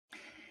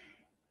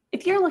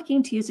If you're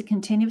looking to use a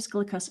continuous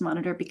glucose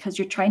monitor because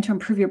you're trying to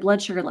improve your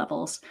blood sugar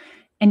levels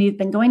and you've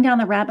been going down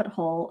the rabbit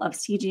hole of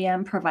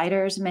CGM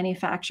providers,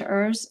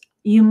 manufacturers,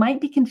 you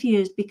might be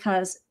confused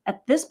because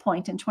at this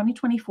point in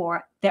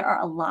 2024, there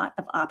are a lot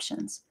of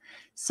options.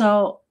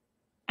 So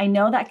I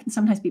know that can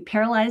sometimes be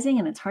paralyzing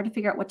and it's hard to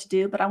figure out what to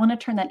do, but I want to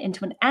turn that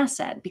into an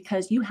asset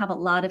because you have a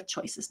lot of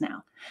choices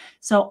now.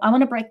 So I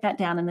want to break that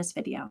down in this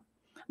video.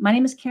 My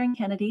name is Karen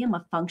Kennedy. I'm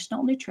a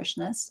functional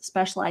nutritionist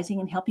specializing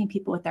in helping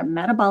people with their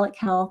metabolic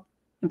health,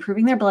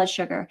 improving their blood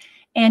sugar,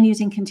 and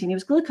using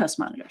continuous glucose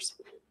monitors.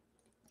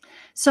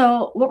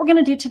 So what we're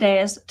going to do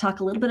today is talk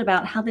a little bit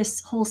about how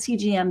this whole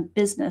CGM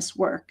business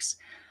works,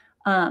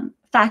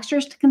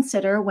 factors to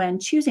consider when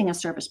choosing a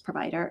service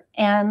provider,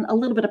 and a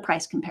little bit of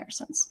price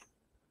comparisons.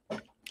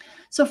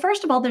 So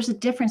first of all, there's a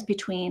difference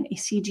between a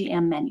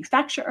CGM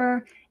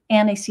manufacturer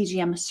and a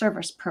CGM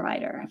service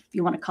provider, if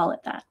you want to call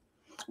it that.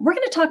 We're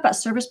going to talk about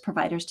service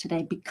providers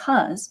today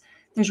because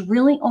there's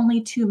really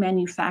only two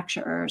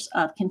manufacturers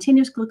of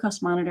continuous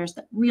glucose monitors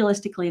that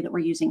realistically that we're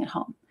using at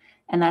home.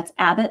 And that's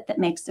Abbott, that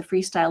makes the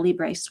Freestyle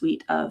Libre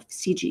suite of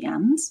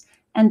CGMs,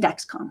 and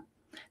Dexcom.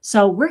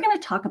 So we're going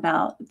to talk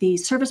about the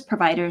service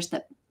providers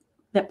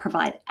that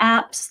provide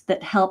apps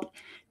that help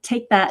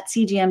take that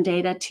CGM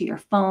data to your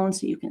phone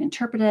so you can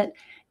interpret it,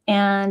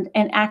 and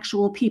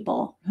actual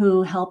people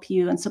who help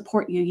you and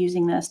support you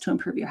using this to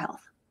improve your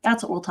health.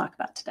 That's what we'll talk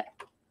about today.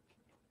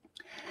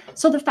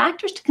 So the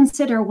factors to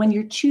consider when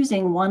you're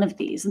choosing one of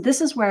these,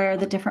 this is where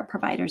the different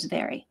providers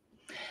vary.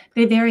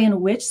 They vary in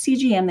which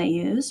CGM they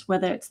use,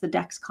 whether it's the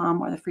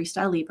Dexcom or the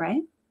Freestyle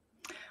Libre.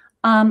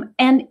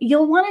 And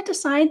you'll want to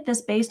decide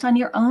this based on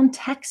your own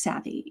tech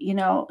savvy. You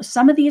know,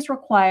 some of these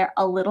require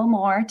a little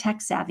more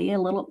tech savvy,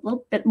 a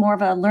little bit more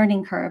of a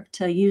learning curve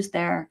to use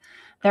their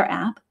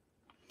app.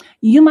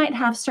 You might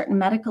have certain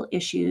medical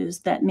issues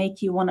that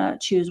make you want to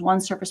choose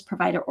one service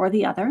provider or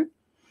the other.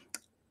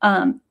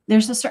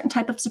 There's a certain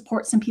type of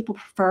support some people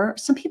prefer.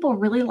 Some people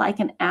really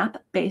like an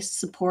app-based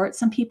support.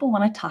 Some people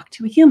want to talk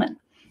to a human.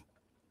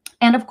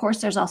 And of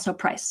course, there's also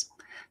price.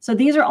 So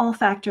these are all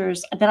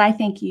factors that I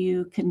think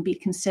you can be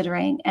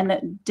considering and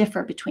that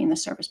differ between the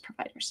service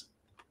providers.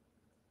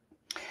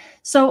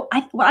 So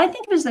what I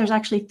think of is there's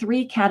actually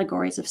three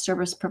categories of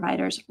service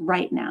providers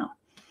right now.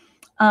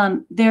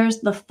 There's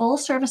the full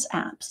service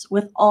apps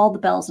with all the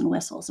bells and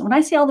whistles. And when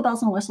I say all the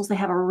bells and whistles, they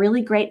have a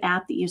really great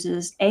app that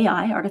uses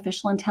AI,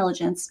 artificial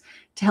intelligence,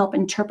 to help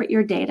interpret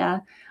your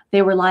data.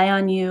 They rely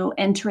on you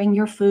entering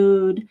your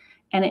food,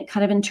 and it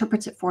kind of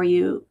interprets it for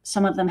you.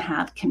 Some of them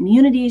have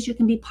communities you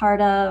can be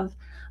part of.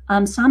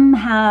 Some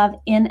have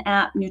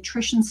in-app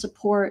nutrition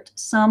support.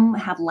 Some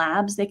have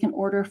labs they can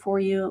order for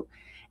you.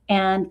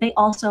 And they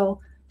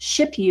also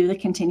ship you the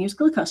continuous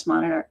glucose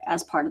monitor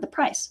as part of the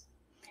price.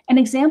 And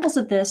examples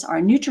of this are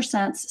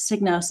NutriSense,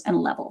 Signos, and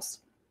Levels.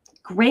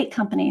 Great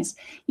companies,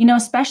 you know,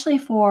 especially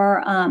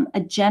for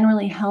a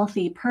generally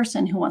healthy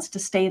person who wants to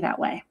stay that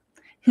way,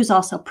 who's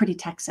also pretty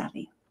tech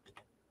savvy.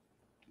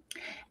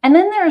 And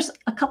then there's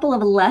a couple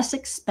of less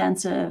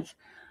expensive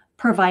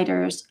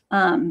providers,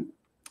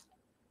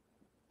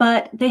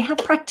 but they have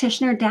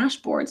practitioner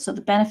dashboards. So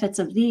the benefits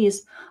of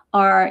these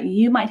are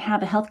you might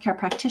have a healthcare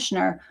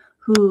practitioner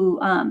who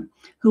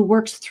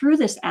works through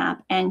this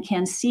app and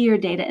can see your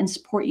data and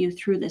support you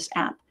through this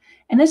app.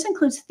 And this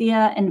includes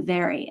Thea and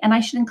Veri. And I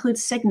should include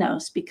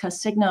Signos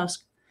because Signos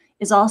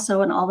is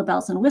also an All the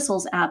Bells and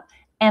Whistles app,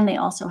 and they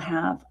also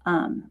have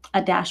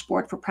a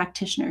dashboard for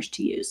practitioners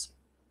to use.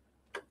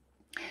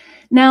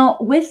 Now,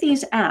 with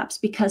these apps,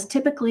 because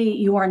typically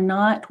you are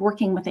not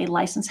working with a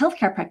licensed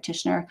healthcare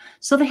practitioner,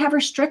 so they have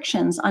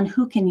restrictions on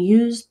who can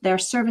use their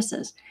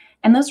services.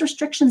 And those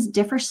restrictions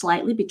differ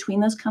slightly between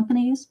those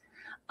companies.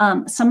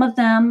 Some of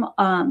them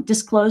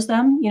disclose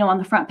them, you know, on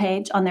the front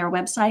page on their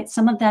website.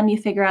 Some of them you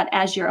figure out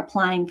as you're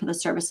applying for the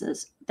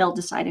services. They'll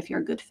decide if you're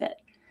a good fit.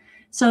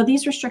 So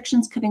these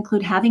restrictions could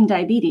include having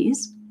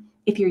diabetes,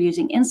 if you're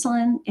using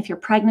insulin, if you're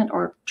pregnant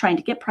or trying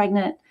to get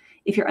pregnant,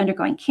 if you're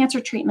undergoing cancer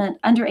treatment,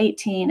 under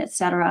 18,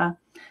 etc.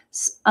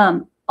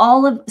 Some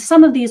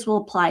of these will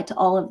apply to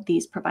all of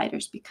these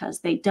providers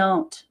because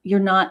you're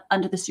not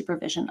under the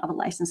supervision of a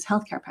licensed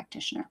healthcare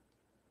practitioner.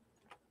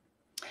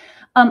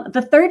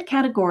 The third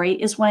category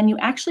is when you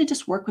actually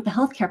just work with a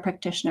healthcare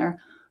practitioner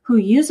who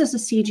uses a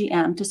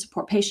CGM to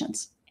support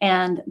patients.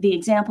 And the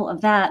example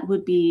of that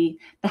would be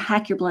the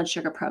Hack Your Blood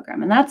Sugar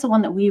program. And that's the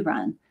one that we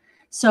run.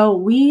 So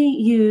we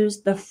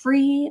use the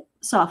free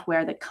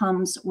software that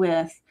comes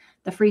with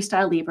the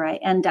Freestyle Libre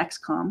and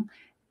Dexcom.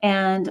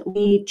 And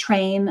we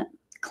train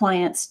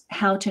clients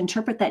how to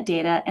interpret that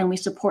data, and we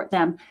support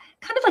them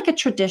kind of like a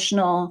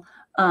traditional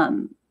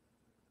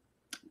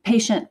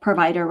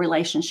patient-provider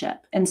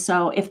relationship. And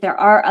so if there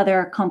are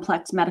other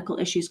complex medical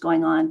issues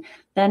going on,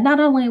 then not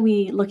only are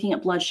we looking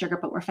at blood sugar,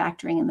 but we're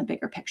factoring in the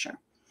bigger picture.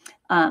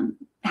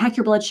 Hack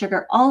Your Blood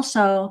Sugar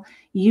also,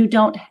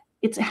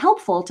 it's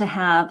helpful to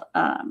have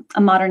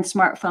a modern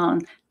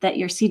smartphone that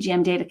your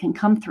CGM data can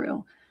come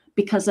through,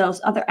 because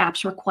those other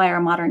apps require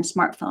a modern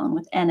smartphone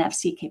with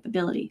NFC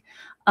capability.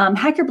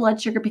 Hack Your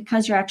Blood Sugar,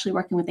 because you're actually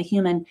working with a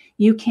human,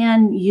 you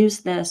can use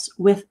this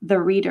with the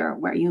reader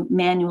where you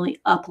manually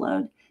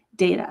upload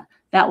data.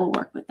 That will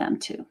work with them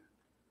too.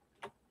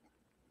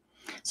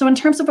 So in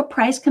terms of a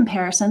price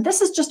comparison,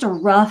 this is just a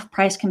rough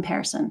price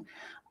comparison.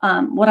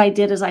 What I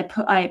did is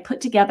I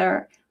put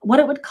together what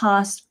it would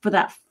cost for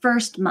that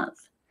first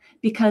month,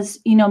 because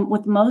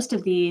with most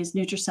of these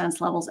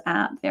NutriSense Levels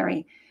app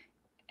vary,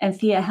 and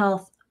Thea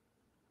Health,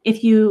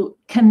 if you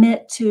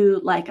commit to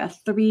like a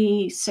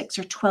 3, 6,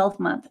 or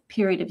 12-month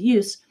period of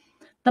use,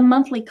 the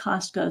monthly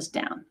cost goes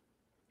down.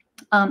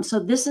 So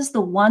this is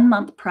the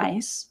 1-month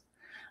price.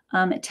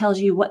 It tells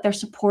you what their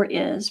support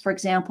is. For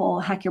example,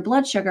 Hack Your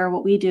Blood Sugar,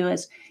 what we do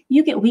is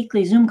you get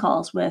weekly Zoom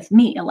calls with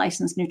me, a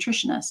licensed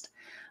nutritionist.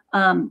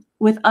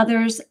 With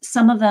others,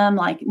 some of them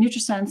like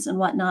NutriSense and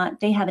whatnot,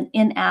 they have an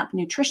in-app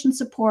nutrition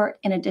support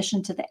in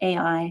addition to the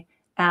AI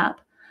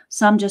app.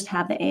 Some just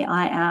have the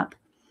AI app.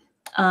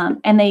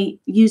 And they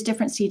use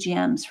different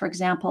CGMs. For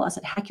example, as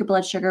at Hack Your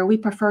Blood Sugar, we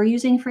prefer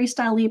using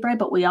Freestyle Libre,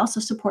 but we also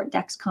support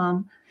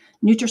Dexcom.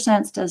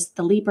 NutriSense does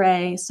the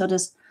Libre, so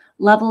does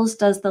Levels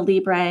does the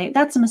Libre.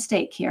 That's a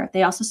mistake here.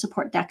 They also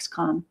support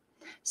Dexcom.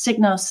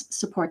 Signos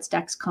supports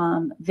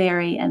Dexcom.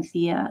 Veri and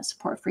Thea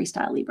support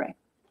Freestyle Libre.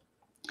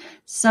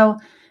 So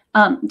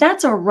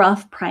that's a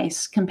rough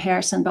price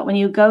comparison, but when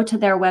you go to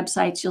their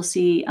websites, you'll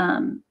see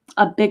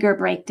a bigger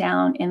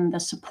breakdown in the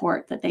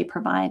support that they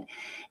provide.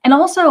 And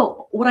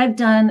also what I've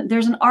done,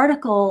 there's an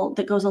article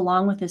that goes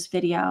along with this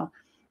video,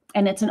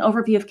 and it's an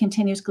overview of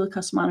continuous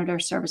glucose monitor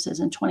services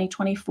in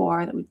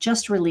 2024 that we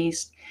just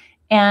released.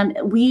 And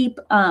we've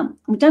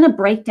done a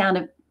breakdown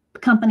of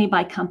company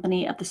by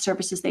company of the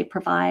services they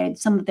provide,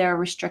 some of their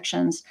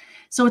restrictions.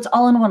 So it's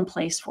all in one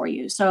place for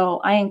you. So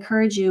I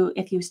encourage you,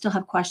 if you still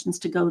have questions,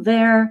 to go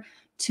there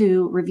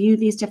to review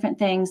these different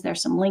things.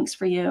 There's some links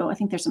for you. I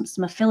think there's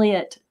some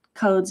affiliate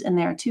codes in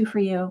there too for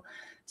you.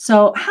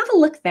 So have a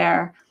look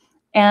there.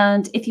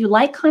 And if you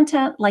like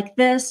content like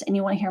this and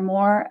you want to hear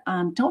more,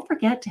 don't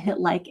forget to hit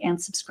like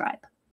and subscribe.